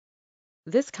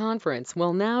This conference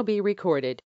will now be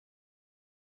recorded.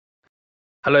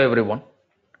 Hello everyone.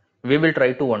 We will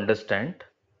try to understand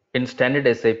in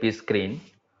standard SAP screen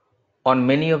on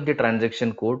many of the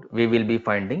transaction code we will be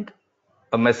finding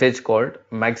a message called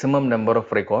maximum number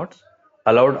of records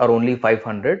allowed are only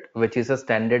 500, which is a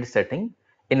standard setting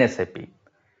in SAP.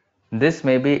 This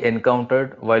may be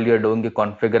encountered while you are doing the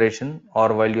configuration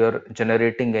or while you are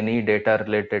generating any data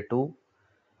related to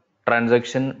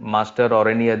transaction master or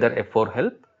any other F4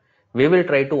 help. We will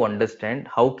try to understand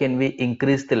how can we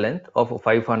increase the length of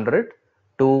 500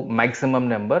 to maximum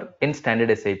number in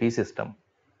standard SAP system.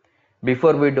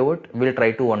 Before we do it, we'll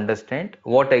try to understand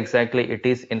what exactly it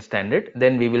is in standard,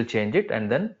 then we will change it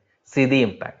and then see the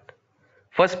impact.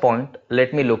 First point,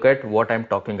 let me look at what I'm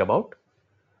talking about.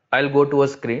 I'll go to a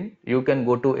screen. You can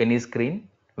go to any screen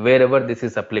wherever this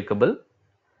is applicable.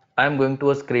 I'm going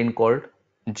to a screen called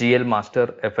GL Master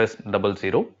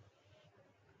FS00.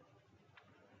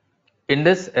 In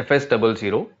this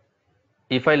FS00,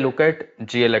 if I look at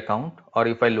GL account or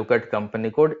if I look at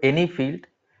company code, any field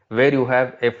where you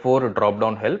have F4 drop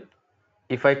down help,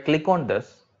 if I click on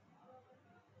this,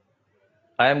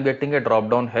 I am getting a drop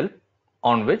down help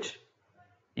on which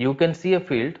you can see a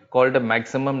field called the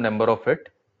maximum number of it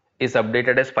is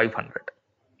updated as 500.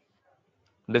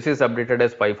 This is updated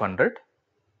as 500.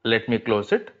 Let me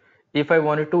close it. If I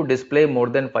wanted to display more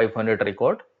than 500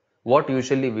 record, what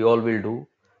usually we all will do,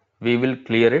 we will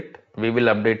clear it, we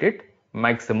will update it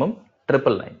maximum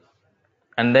triple line,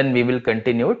 and then we will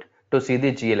continue it to see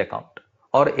the GL account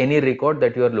or any record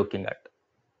that you are looking at.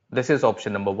 This is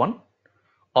option number one.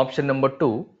 Option number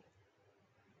two,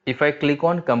 if I click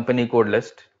on company code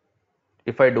list,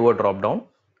 if I do a drop down,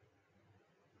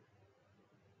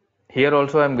 here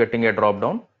also I am getting a drop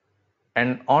down,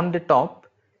 and on the top,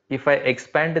 if I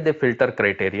expand the filter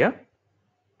criteria,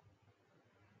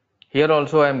 here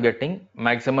also I am getting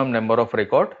maximum number of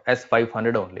record as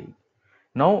 500 only.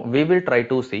 Now we will try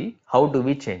to see how do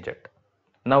we change it.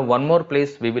 Now one more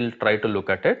place we will try to look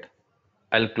at it.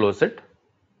 I'll close it.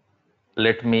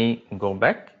 Let me go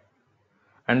back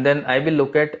and then I will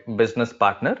look at business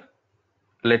partner.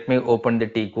 Let me open the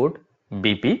T code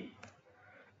BP.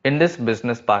 In this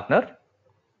business partner,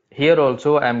 here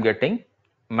also I am getting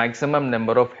maximum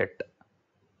number of hit.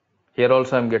 Here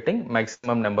also I am getting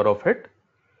maximum number of hit.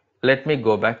 Let me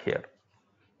go back here.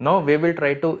 Now we will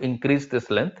try to increase this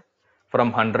length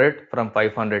from 100 from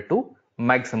 500 to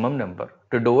maximum number.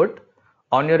 To do it,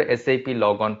 on your SAP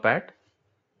logon pad,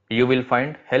 you will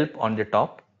find help on the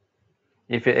top.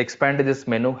 If you expand this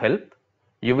menu help,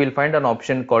 you will find an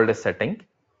option called a setting.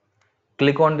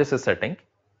 Click on this setting.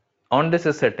 On this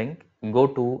setting, go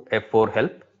to F4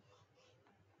 help.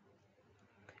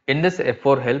 In this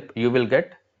F4 help, you will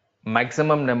get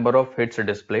maximum number of hits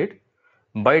displayed.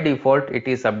 By default, it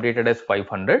is updated as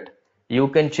 500. You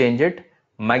can change it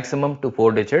maximum to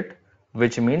 4 digit,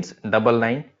 which means double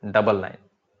line, double line.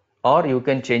 Or you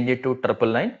can change it to triple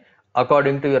line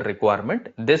according to your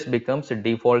requirement. This becomes a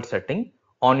default setting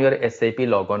on your SAP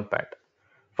logon pad.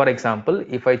 For example,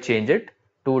 if I change it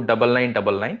to double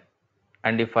line,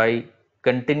 and if I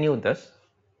continue this,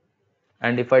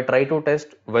 and if I try to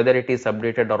test whether it is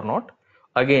updated or not,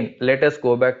 again let us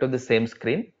go back to the same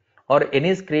screen or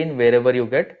any screen wherever you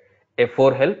get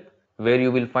F4 help where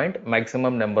you will find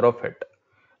maximum number of hit.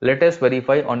 Let us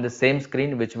verify on the same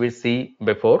screen which we see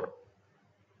before.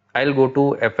 I'll go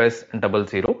to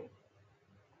FS00,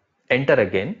 enter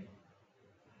again.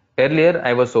 Earlier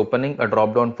I was opening a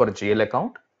drop down for GL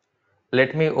account.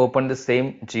 Let me open the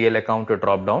same GL account to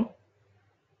drop down.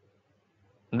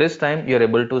 This time you are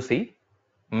able to see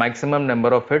maximum number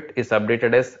of hit is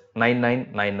updated as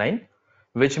 9999,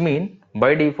 which means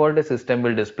by default the system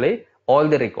will display all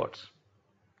the records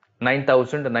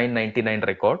 9999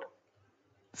 record.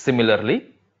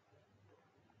 Similarly,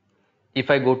 if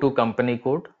I go to company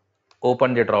code,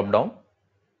 open the drop down,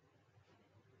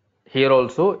 here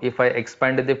also if I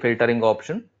expand the filtering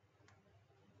option,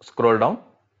 scroll down,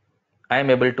 I am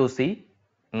able to see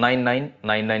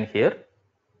 9999 here.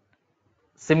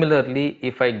 Similarly,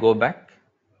 if I go back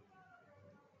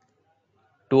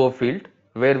to a field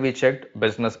where we checked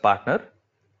business partner,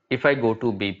 if I go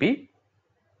to BP,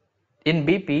 in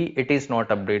BP it is not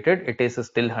updated, it is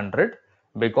still 100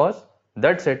 because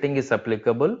that setting is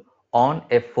applicable on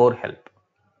F4 help.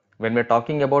 When we're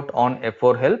talking about on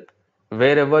F4 help,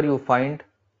 wherever you find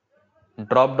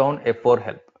drop down F4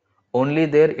 help, only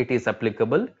there it is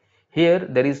applicable. Here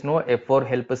there is no F4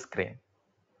 help screen.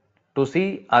 To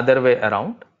see other way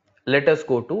around, let us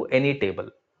go to any table.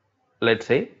 Let's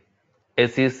say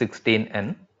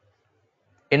SE16N.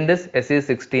 In this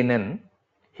SE16N,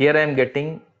 here I am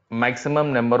getting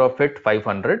maximum number of it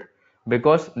 500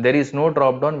 because there is no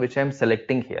drop down which I am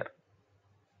selecting here.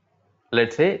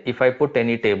 Let's say if I put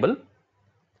any table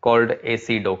called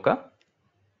AC Doka,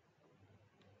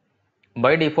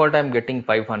 by default I am getting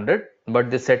 500, but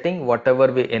the setting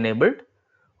whatever we enabled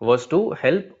was to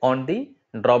help on the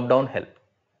drop down help.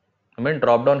 I mean,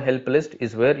 drop down help list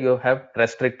is where you have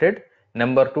restricted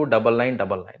number to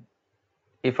 9999.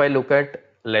 If I look at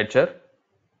ledger,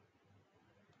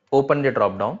 open the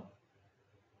drop down.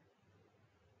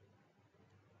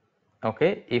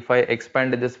 Okay, if I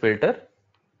expand this filter,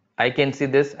 I can see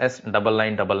this as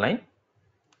 9999.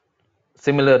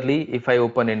 Similarly, if I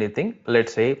open anything,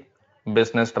 let's say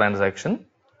business transaction,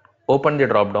 open the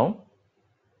drop down.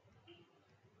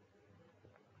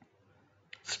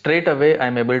 Straight away, I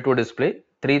am able to display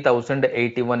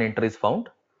 3081 entries found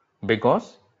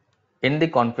because in the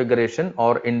configuration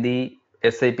or in the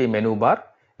SAP menu bar,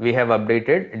 we have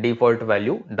updated default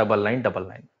value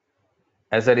 9999.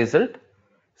 As a result,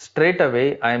 straight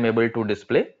away I am able to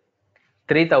display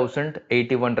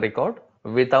 3081 record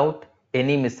without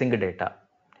any missing data.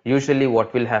 Usually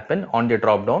what will happen on the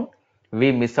drop down,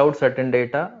 we miss out certain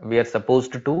data. We are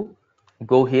supposed to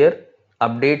go here,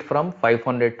 update from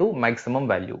 500 to maximum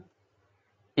value.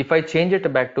 If I change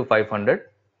it back to 500,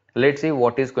 let's see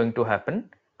what is going to happen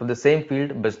to the same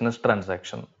field business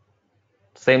transaction.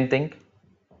 Same thing,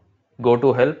 go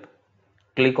to help,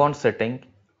 click on setting,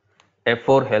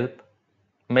 F4 help,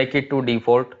 make it to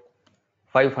default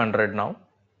 500 now.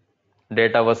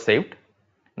 Data was saved.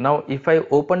 Now if I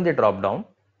open the drop down,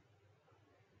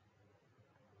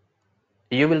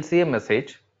 you will see a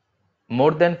message,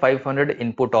 more than 500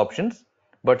 input options,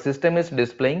 but system is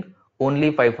displaying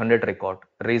only 500 record.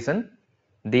 Reason,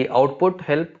 the output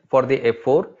help for the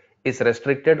F4 is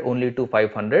restricted only to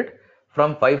 500.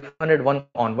 From 501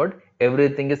 onward,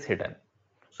 everything is hidden.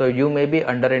 So you may be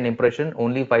under an impression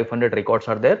only 500 records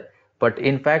are there, but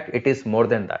in fact it is more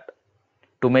than that.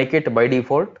 To make it by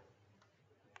default,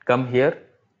 come here,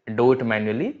 do it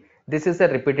manually. This is a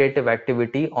repetitive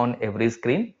activity on every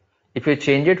screen. If you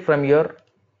change it from your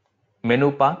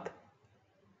menu path,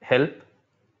 help,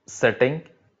 setting,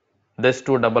 this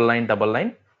to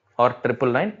 9999 or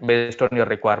 999 based on your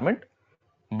requirement,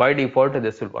 by default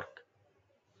this will work.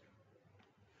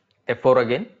 F4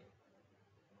 again.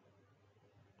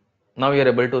 Now you are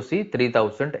able to see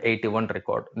 3081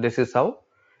 record. This is how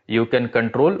you can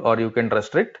control or you can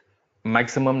restrict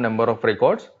maximum number of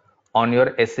records on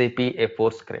your SAP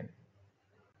F4 screen.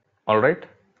 Alright,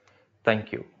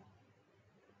 thank you.